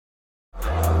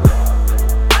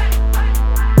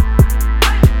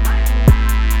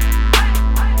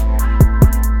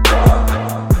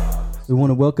We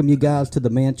want to welcome you guys to the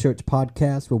Man Church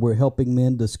podcast, where we're helping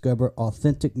men discover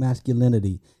authentic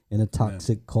masculinity in a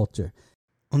toxic culture.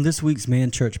 On this week's Man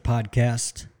Church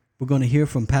podcast, we're going to hear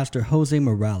from Pastor Jose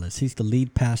Morales. He's the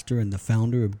lead pastor and the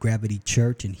founder of Gravity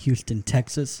Church in Houston,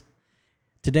 Texas.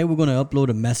 Today, we're going to upload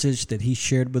a message that he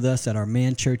shared with us at our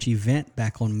Man Church event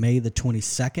back on May the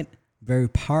 22nd. Very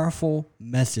powerful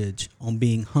message on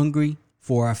being hungry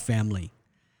for our family.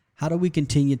 How do we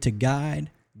continue to guide,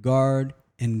 guard,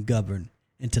 and govern,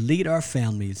 and to lead our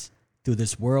families through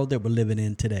this world that we're living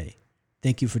in today?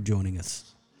 Thank you for joining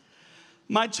us.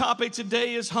 My topic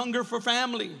today is hunger for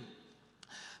family.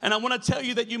 And I want to tell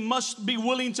you that you must be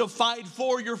willing to fight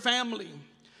for your family.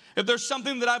 If there's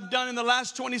something that I've done in the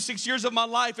last 26 years of my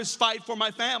life, is fight for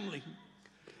my family.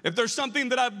 If there's something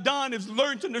that I've done is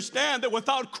learn to understand that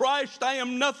without Christ, I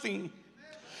am nothing.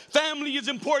 Family is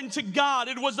important to God.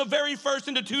 It was the very first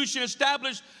institution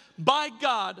established by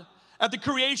God at the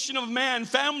creation of man.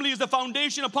 Family is the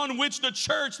foundation upon which the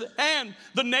church and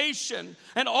the nation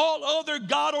and all other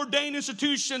God-ordained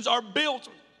institutions are built.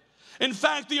 In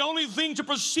fact, the only thing to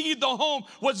precede the home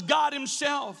was God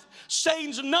himself.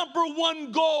 Satan's number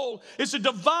one goal is to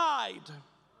divide,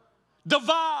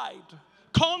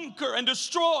 conquer, and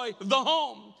destroy the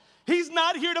home. He's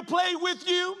not here to play with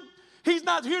you. He's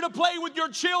not here to play with your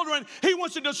children. He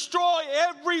wants to destroy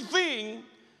everything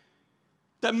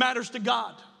that matters to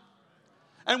God.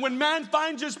 And when man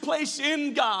finds his place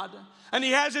in God and he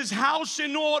has his house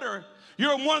in order,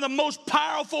 you're one of the most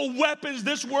powerful weapons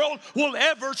this world will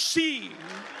ever see.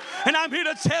 And I'm here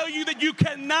to tell you that you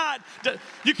cannot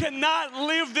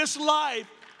live this life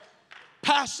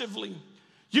passively.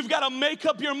 You've got to make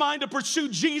up your mind to pursue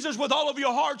Jesus with all of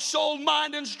your heart, soul,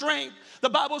 mind, and strength. The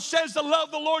Bible says to love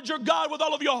the Lord your God with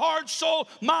all of your heart, soul,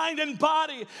 mind, and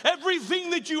body. Everything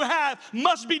that you have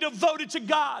must be devoted to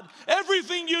God.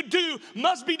 Everything you do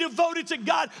must be devoted to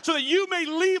God so that you may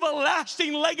leave a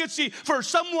lasting legacy for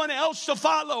someone else to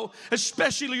follow,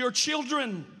 especially your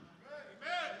children.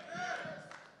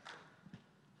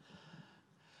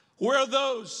 Where are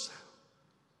those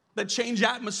that change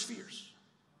atmospheres?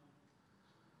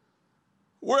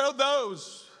 Where are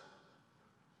those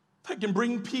that can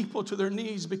bring people to their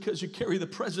knees because you carry the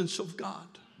presence of God?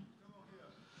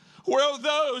 Where are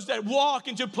those that walk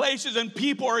into places and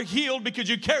people are healed because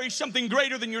you carry something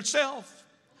greater than yourself?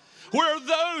 Where are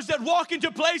those that walk into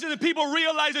places and people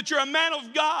realize that you're a man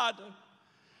of God?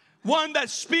 One that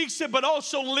speaks it but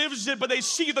also lives it, but they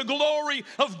see the glory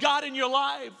of God in your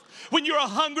life. When you're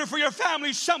hungry for your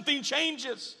family, something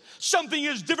changes. Something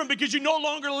is different because you no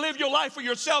longer live your life for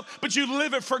yourself, but you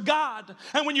live it for God.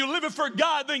 And when you live it for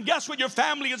God, then guess what? Your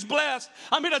family is blessed.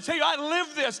 I'm here to tell you, I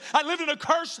lived this. I lived in a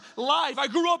cursed life. I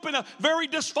grew up in a very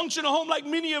dysfunctional home like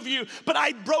many of you, but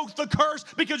I broke the curse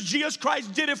because Jesus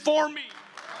Christ did it for me.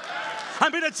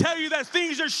 I'm here to tell you that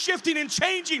things are shifting and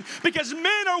changing because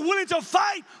men are willing to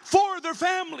fight for their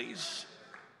families.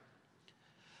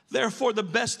 Therefore, the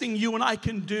best thing you and I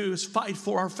can do is fight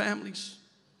for our families.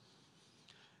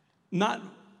 Not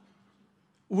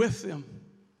with them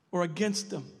or against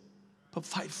them, but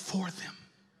fight for them.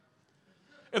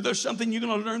 If there's something you're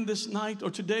going to learn this night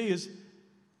or today is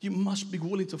you must be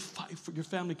willing to fight for your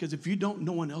family, because if you don't,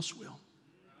 no one else will.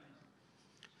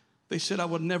 They said I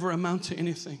would never amount to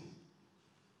anything,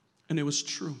 and it was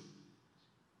true.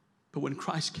 But when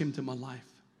Christ came to my life,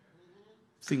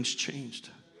 things changed.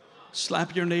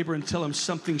 Slap your neighbor and tell him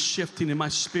something's shifting in my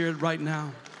spirit right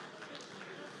now.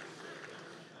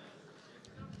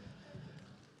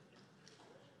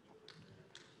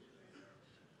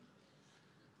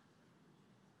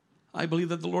 I believe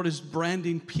that the Lord is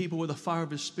branding people with the fire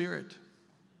of His Spirit.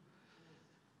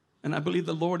 And I believe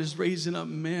the Lord is raising up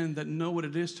men that know what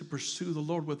it is to pursue the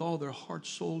Lord with all their heart,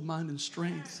 soul, mind, and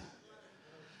strength.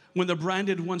 When the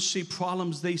branded ones see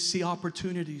problems, they see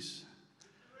opportunities.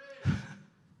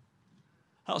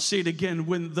 I'll say it again.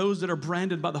 When those that are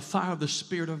branded by the fire of the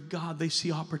Spirit of God, they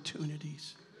see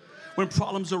opportunities. When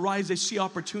problems arise, they see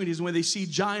opportunities. And when they see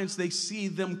giants, they see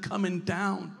them coming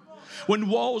down. When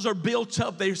walls are built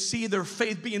up, they see their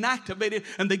faith being activated,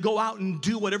 and they go out and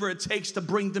do whatever it takes to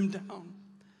bring them down.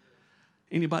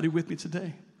 Anybody with me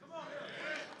today?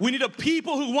 We need a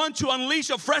people who want to unleash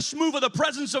a fresh move of the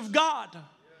presence of God.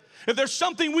 If there's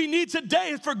something we need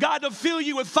today, it's for God to fill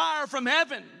you with fire from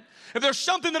heaven. If there's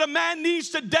something that a man needs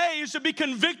today, is to be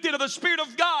convicted of the Spirit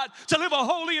of God, to live a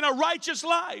holy and a righteous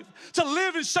life, to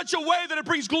live in such a way that it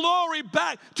brings glory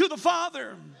back to the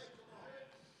Father.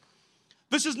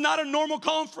 This is not a normal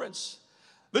conference.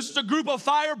 This is a group of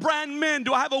firebrand men.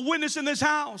 Do I have a witness in this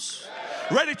house?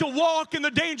 Ready to walk in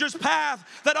the dangerous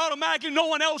path that automatically no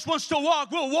one else wants to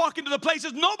walk. We'll walk into the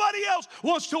places nobody else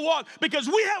wants to walk because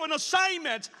we have an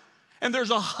assignment and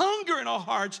there's a hunger in our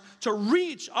hearts to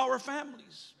reach our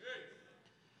families.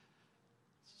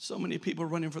 So many people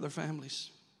running for their families,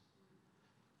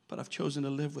 but I've chosen to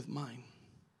live with mine.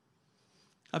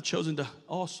 I've chosen to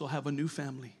also have a new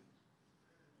family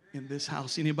in this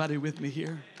house. Anybody with me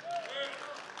here?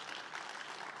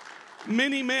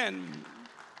 Many men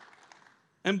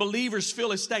and believers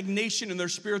feel a stagnation in their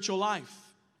spiritual life.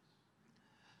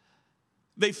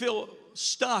 They feel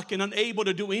stuck and unable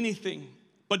to do anything.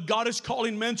 But God is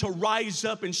calling men to rise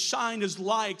up and shine His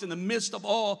light in the midst of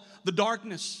all the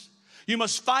darkness. You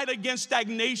must fight against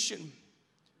stagnation.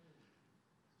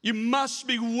 You must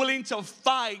be willing to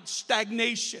fight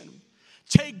stagnation.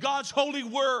 Take God's holy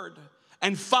word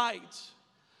and fight.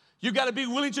 You got to be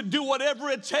willing to do whatever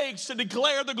it takes to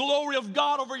declare the glory of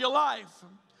God over your life.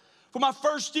 For my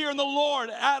first year in the Lord,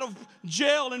 out of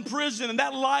jail and prison and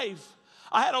that life,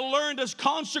 I had to learn to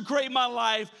consecrate my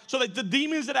life so that the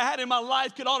demons that I had in my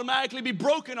life could automatically be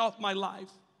broken off my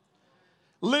life.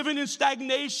 Living in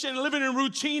stagnation, living in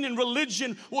routine and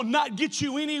religion will not get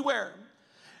you anywhere.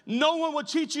 No one will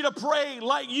teach you to pray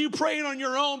like you praying on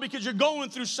your own because you're going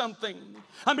through something.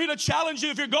 I'm here to challenge you.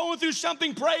 If you're going through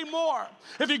something, pray more.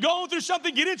 If you're going through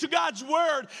something, get into God's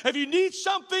word. If you need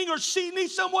something or need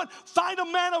someone, find a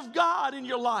man of God in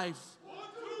your life. 1, 2,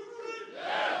 3,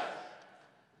 yes.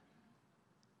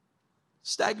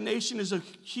 Stagnation is a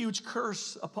huge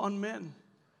curse upon men.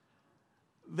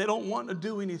 They don't want to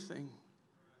do anything.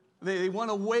 They want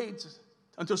to wait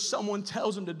until someone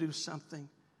tells them to do something.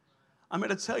 I'm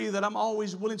going to tell you that I'm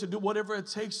always willing to do whatever it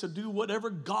takes to do whatever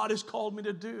God has called me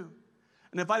to do.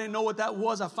 And if I didn't know what that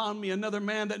was, I found me another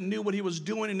man that knew what he was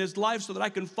doing in his life so that I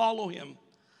can follow him.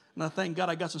 And I thank God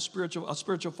I got a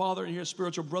spiritual father in here,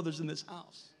 spiritual brothers in this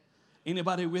house.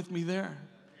 Anybody with me there?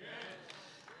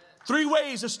 3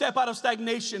 ways to step out of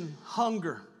stagnation.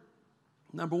 Hunger.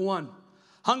 Number 1,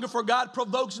 hunger for God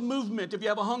provokes movement. If you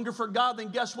have a hunger for God, then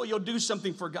guess what? You'll do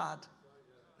something for God.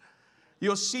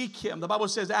 You'll seek Him. The Bible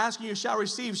says, asking you shall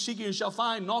receive, seeking you shall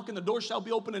find, knocking the door shall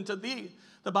be opened unto thee.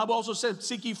 The Bible also says,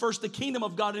 seek ye first the kingdom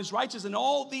of God and His righteousness, and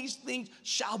all these things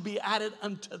shall be added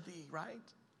unto thee, right?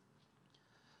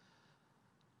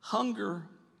 Hunger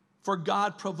for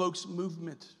God provokes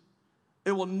movement.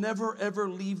 It will never, ever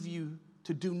leave you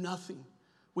to do nothing.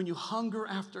 When you hunger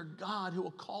after God, He will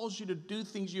cause you to do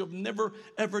things you have never,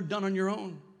 ever done on your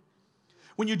own.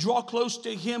 When you draw close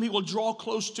to Him, He will draw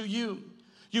close to you.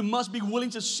 You must be willing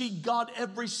to seek God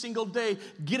every single day.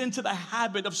 Get into the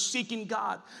habit of seeking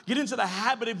God. Get into the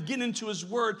habit of getting into His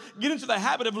Word. Get into the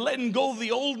habit of letting go of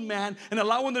the old man and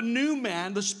allowing the new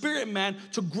man, the spirit man,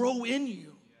 to grow in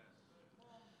you.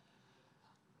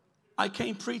 I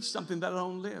can't preach something that I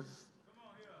don't live.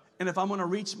 And if I'm going to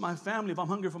reach my family, if I'm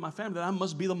hungry for my family, then I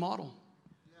must be the model.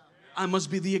 I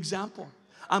must be the example.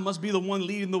 I must be the one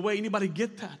leading the way. Anybody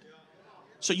get that?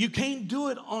 So you can't do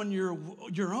it on your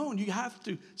own. You have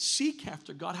to seek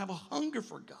after God, have a hunger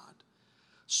for God.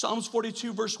 Psalms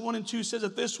 42 verse 1 and 2 says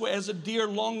it this way, as a deer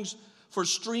longs for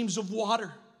streams of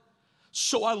water,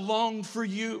 so I long for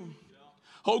you.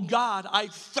 Oh God, I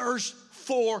thirst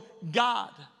for God.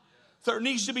 There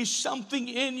needs to be something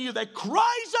in you that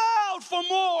cries out for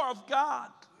more of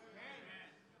God.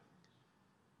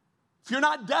 If you're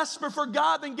not desperate for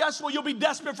God, then guess what? You'll be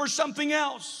desperate for something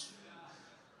else.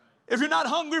 If you're not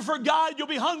hungry for God, you'll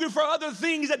be hungry for other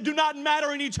things that do not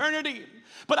matter in eternity.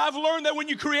 But I've learned that when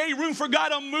you create room for God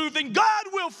to move, then God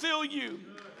will fill you.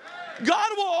 God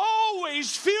will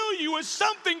always fill you with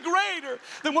something greater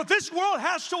than what this world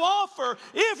has to offer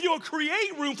if you'll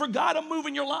create room for God to move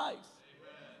in your life.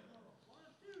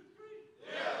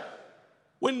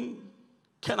 When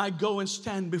can I go and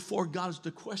stand before God is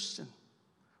the question.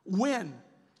 When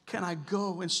can I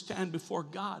go and stand before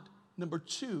God? Number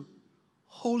 2,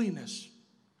 holiness.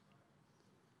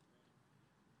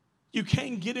 You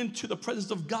can't get into the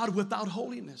presence of God without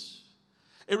holiness.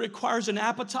 It requires an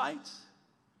appetite,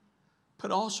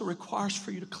 but also requires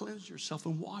for you to cleanse yourself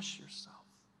and wash yourself.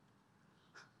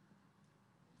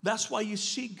 That's why you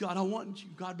seek God. I want you,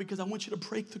 God, because I want you to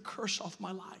break the curse off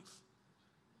my life.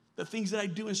 The things that I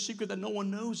do in secret that no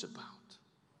one knows about.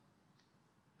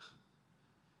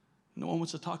 No one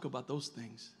wants to talk about those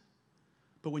things.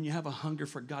 But when you have a hunger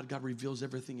for God, God reveals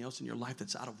everything else in your life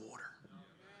that's out of order.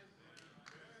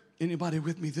 Anybody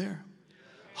with me there?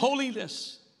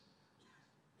 Holiness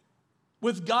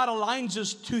with God aligns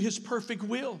us to His perfect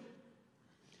will.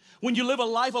 When you live a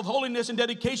life of holiness and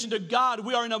dedication to God,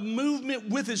 we are in a movement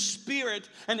with His Spirit,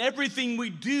 and everything we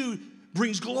do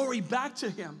brings glory back to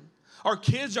Him. Our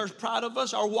kids are proud of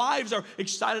us. Our wives are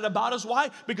excited about us. Why?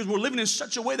 Because we're living in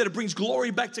such a way that it brings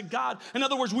glory back to God. In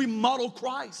other words, we model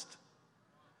Christ.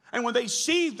 And when they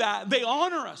see that, they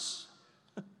honor us.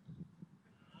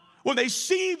 When they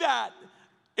see that,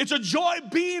 it's a joy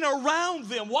being around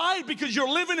them. Why? Because you're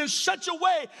living in such a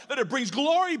way that it brings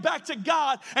glory back to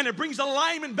God and it brings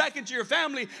alignment back into your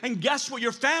family. And guess what?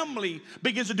 Your family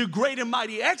begins to do great and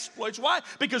mighty exploits. Why?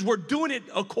 Because we're doing it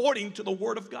according to the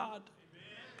Word of God.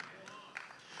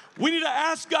 We need to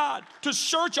ask God to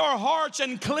search our hearts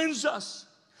and cleanse us.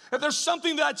 If there's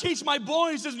something that I teach my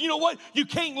boys is, you know what? You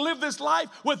can't live this life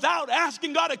without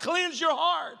asking God to cleanse your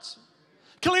hearts.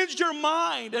 Cleanse your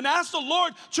mind and ask the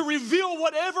Lord to reveal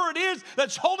whatever it is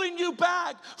that's holding you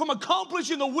back from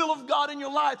accomplishing the will of God in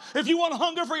your life. If you want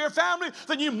hunger for your family,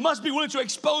 then you must be willing to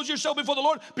expose yourself before the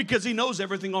Lord because He knows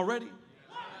everything already.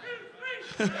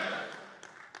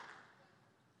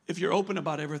 If you're open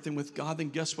about everything with God, then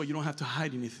guess what? You don't have to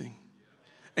hide anything.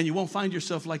 And you won't find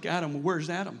yourself like Adam.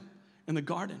 Where's Adam? In the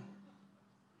garden.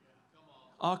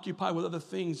 Occupied with other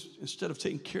things instead of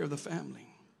taking care of the family.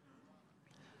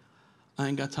 I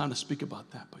ain't got time to speak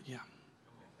about that, but yeah.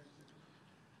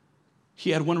 He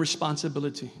had one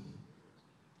responsibility.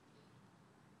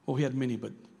 Well, he had many,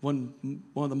 but one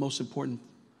of the most important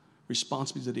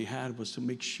responsibilities that he had was to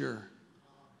make sure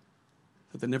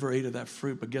that they never ate of that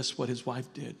fruit. But guess what his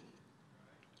wife did?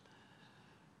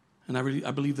 And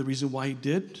I believe the reason why he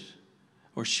did,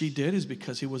 or she did, is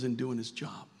because he wasn't doing his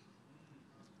job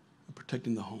of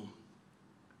protecting the home.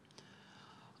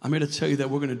 I'm here to tell you that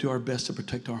we're going to do our best to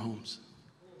protect our homes.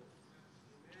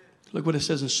 Look what it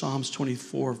says in Psalms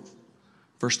 24,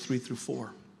 verse 3 through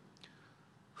 4.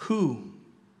 Who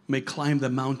may climb the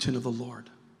mountain of the Lord?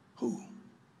 Who?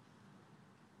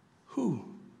 Who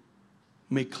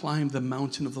may climb the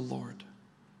mountain of the Lord?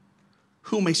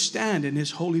 Who may stand in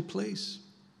His holy place?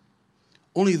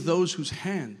 Only those whose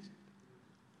hands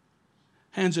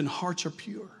and hearts are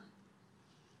pure,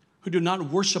 who do not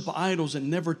worship idols and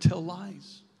never tell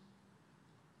lies.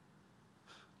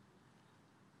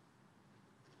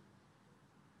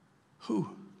 Who?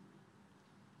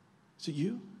 Is it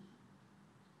you?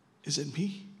 Is it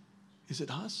me? Is it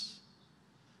us?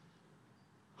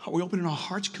 Are we opening our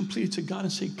hearts completely to God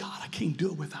and saying, God, I can't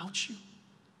do it without you?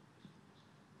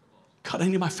 God, I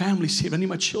need my family saved. I need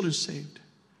my children saved.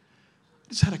 I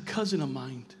just had a cousin of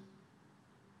mine.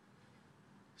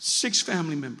 6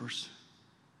 family members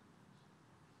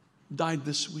died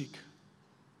this week.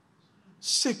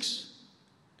 6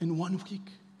 in 1 week.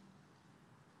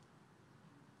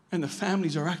 And the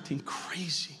families are acting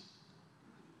crazy.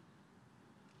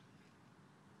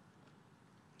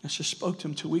 I just spoke to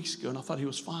him 2 weeks ago and I thought he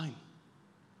was fine.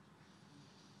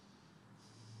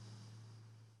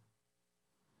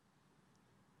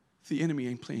 The enemy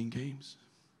ain't playing games.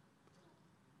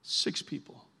 6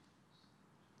 people.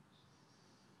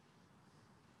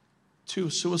 2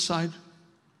 suicide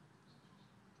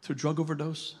through drug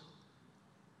overdose.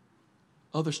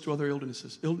 Others through other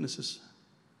illnesses.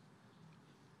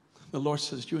 The Lord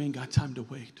says, you ain't got time to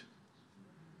wait.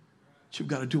 You've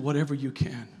got to do whatever you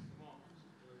can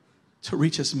to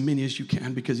reach as many as you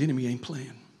can because the enemy ain't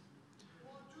playing.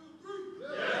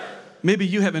 Maybe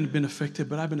you haven't been affected,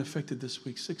 but I've been affected this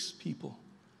week. 6 people,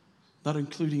 not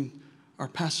including our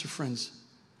pastor friends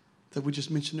that we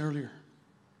just mentioned earlier,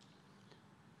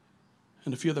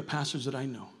 and a few other pastors that I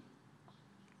know.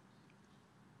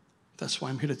 That's why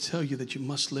I'm here to tell you that you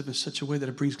must live in such a way that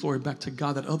it brings glory back to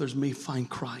God, that others may find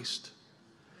Christ,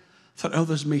 that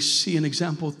others may see an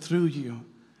example through you,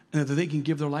 and that they can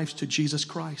give their lives to Jesus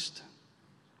Christ.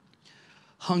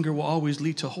 Hunger will always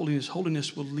lead to holiness.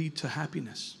 Holiness will lead to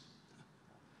happiness.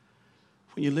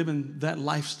 When you live in that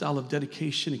lifestyle of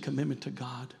dedication and commitment to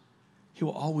God, He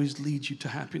will always lead you to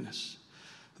happiness.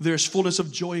 There's fullness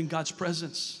of joy in God's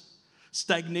presence.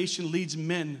 Stagnation leads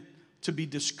men to be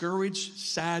discouraged,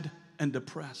 sad, and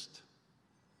depressed.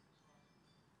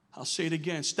 I'll say it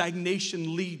again.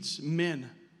 Stagnation leads men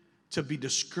to be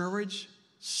discouraged,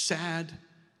 sad,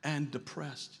 and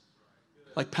depressed.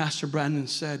 Like Pastor Brandon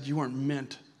said, you aren't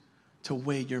meant to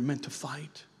wait. You're meant to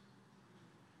fight.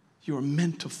 You are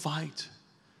meant to fight.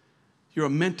 You're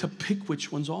meant to pick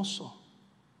which ones also.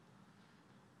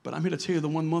 But I'm here to tell you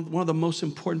one of the most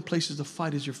important places to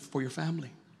fight is for your family.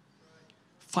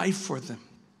 Fight for them.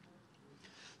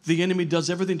 The enemy does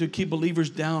everything to keep believers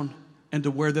down and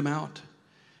to wear them out.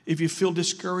 If you feel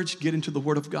discouraged, get into the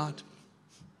Word of God.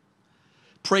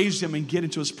 Praise Him and get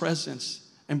into His presence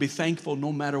and be thankful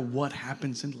no matter what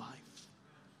happens in life.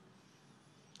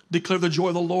 Declare the joy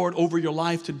of the Lord over your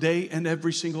life today and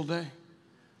every single day.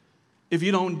 If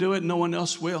you don't do it, no one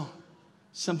else will.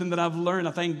 Something that I've learned,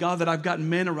 I thank God that I've got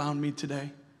men around me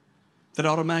today that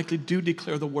automatically do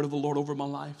declare the word of the Lord over my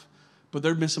life. But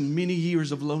there have been some many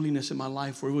years of loneliness in my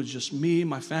life where it was just me,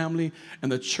 my family,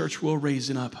 and the church world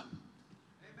raising up.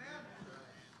 Amen.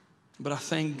 But I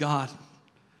thank God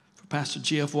for Pastor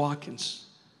G.F. Watkins,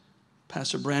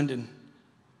 Pastor Brandon,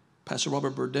 Pastor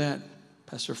Robert Burdett,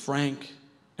 Pastor Frank,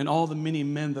 and all the many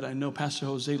men that I know, Pastor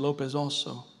Jose Lopez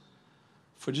also,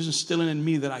 for just instilling in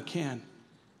me that I can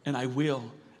and I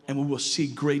will, and we will see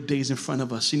great days in front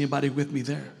of us. Anybody with me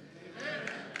there?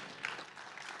 Amen.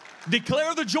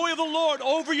 Declare the joy of the Lord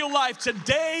over your life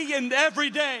today and every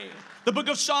day. The book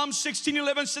of Psalm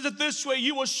 16:11 says it this way: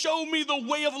 you will show me the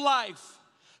way of life,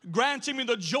 granting me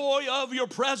the joy of your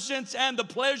presence and the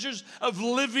pleasures of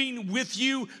living with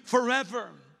you forever.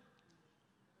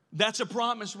 That's a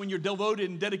promise when you're devoted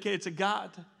and dedicated to God,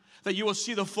 that you will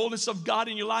see the fullness of God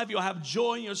in your life. You'll have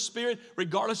joy in your spirit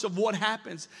regardless of what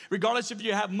happens. Regardless if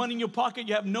you have money in your pocket,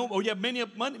 you have no, or you have many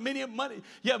money.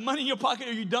 You have money in your pocket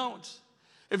or you don't.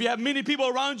 If you have many people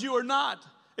around you or not,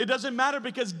 it doesn't matter,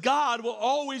 because God will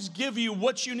always give you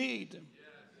what you need.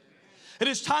 It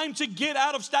is time to get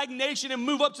out of stagnation and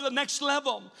move up to the next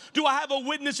level. Do I have a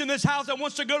witness in this house that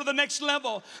wants to go to the next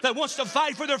level, that wants to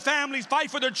fight for their families, fight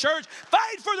for their church,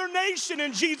 fight for their nation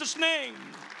in Jesus' name?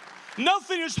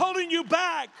 Nothing is holding you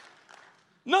back.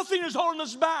 Nothing is holding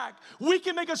us back. We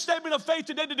can make a statement of faith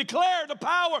today to declare the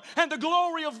power and the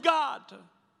glory of God.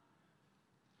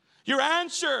 Your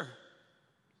answer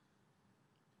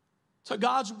to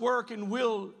God's work and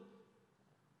will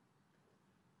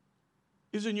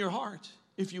is in your heart,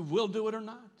 if you will do it or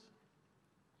not.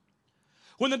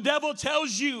 When the devil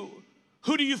tells you,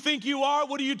 who do you think you are?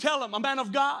 What do you tell him? A man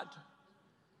of God.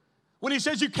 When he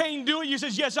says you can't do it, you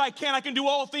says, yes, I can. I can do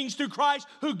all things through Christ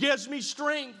who gives me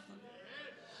strength.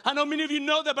 I know many of you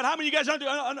know that, but how many of you guys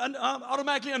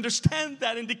automatically understand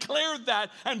that and declare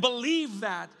that and believe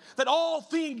that all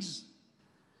things,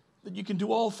 that you can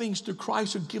do all things through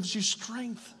Christ who gives you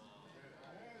strength?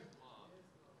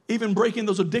 Even breaking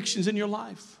those addictions in your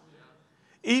life.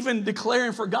 Even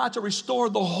declaring for God to restore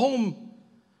the home,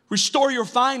 restore your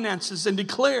finances, and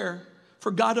declare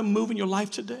for God to move in your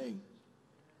life today.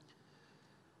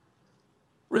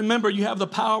 Remember, you have the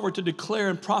power to declare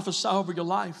and prophesy over your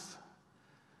life.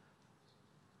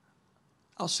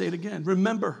 I'll say it again.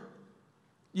 Remember,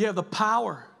 you have the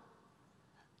power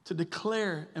to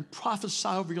declare and prophesy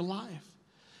over your life.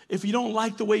 If you don't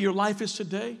like the way your life is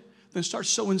today, then start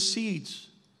sowing seeds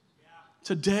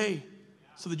today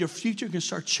so that your future can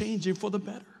start changing for the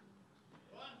better.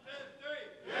 1, 2,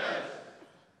 3. Yes.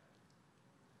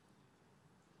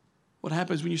 What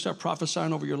happens when you start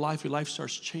prophesying over your life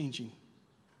starts changing.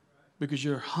 Because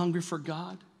you're hungry for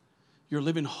God, you're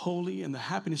living holy, and the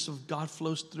happiness of God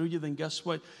flows through you, then guess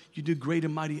what? You do great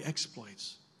and mighty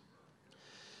exploits.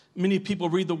 Many people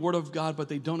read the Word of God, but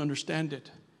they don't understand it.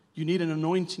 You need an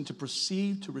anointing to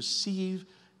perceive, to receive,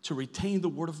 to retain the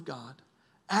Word of God.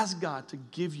 Ask God to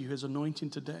give you His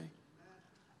anointing today.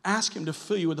 Ask Him to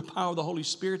fill you with the power of the Holy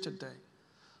Spirit today,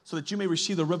 so that you may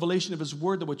receive the revelation of His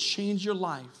Word that will change your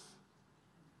life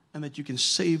and that you can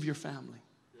save your family.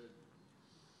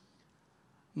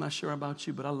 I'm not sure about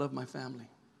you, but I love my family.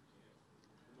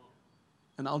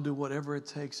 And I'll do whatever it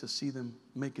takes to see them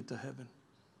make it to heaven.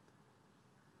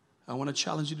 I want to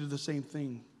challenge you to do the same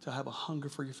thing, to have a hunger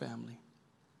for your family.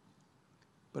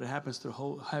 But it happens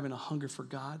through having a hunger for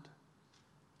God,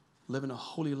 living a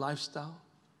holy lifestyle,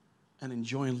 and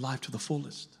enjoying life to the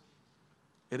fullest.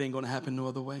 It ain't going to happen no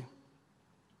other way.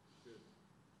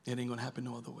 It ain't going to happen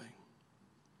no other way.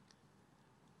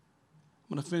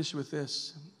 I'm going to finish with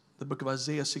this. The book of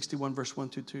Isaiah 61, verse 1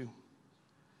 to 2.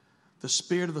 The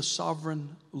Spirit of the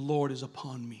sovereign Lord is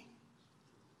upon me.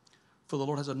 For the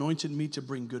Lord has anointed me to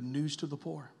bring good news to the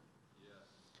poor.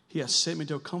 He has sent me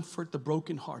to comfort the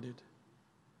brokenhearted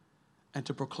and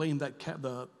to proclaim that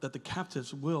the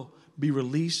captives will be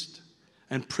released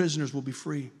and prisoners will be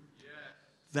free.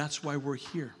 That's why we're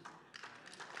here.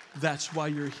 That's why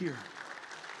you're here.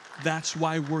 That's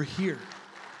why we're here.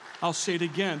 I'll say it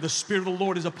again. The Spirit of the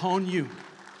Lord is upon you.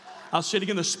 I'll say it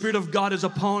again. The Spirit of God is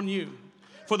upon you.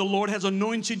 For the Lord has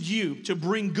anointed you to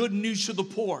bring good news to the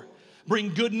poor.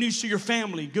 Bring good news to your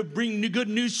family. Bring good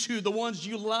news to the ones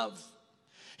you love.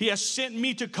 He has sent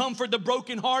me to comfort the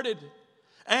brokenhearted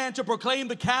and to proclaim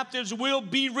the captives will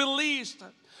be released.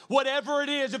 Whatever it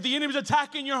is, if the enemy is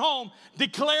attacking your home,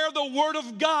 declare the word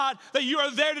of God that you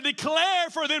are there to declare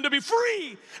for them to be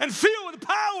free and filled with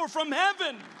power from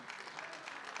heaven.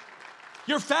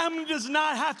 Your family does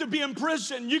not have to be in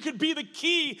prison. You could be the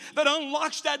key that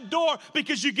unlocks that door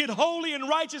because you get holy and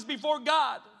righteous before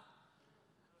God.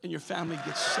 and your family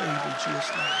gets saved in Jesus'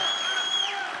 name.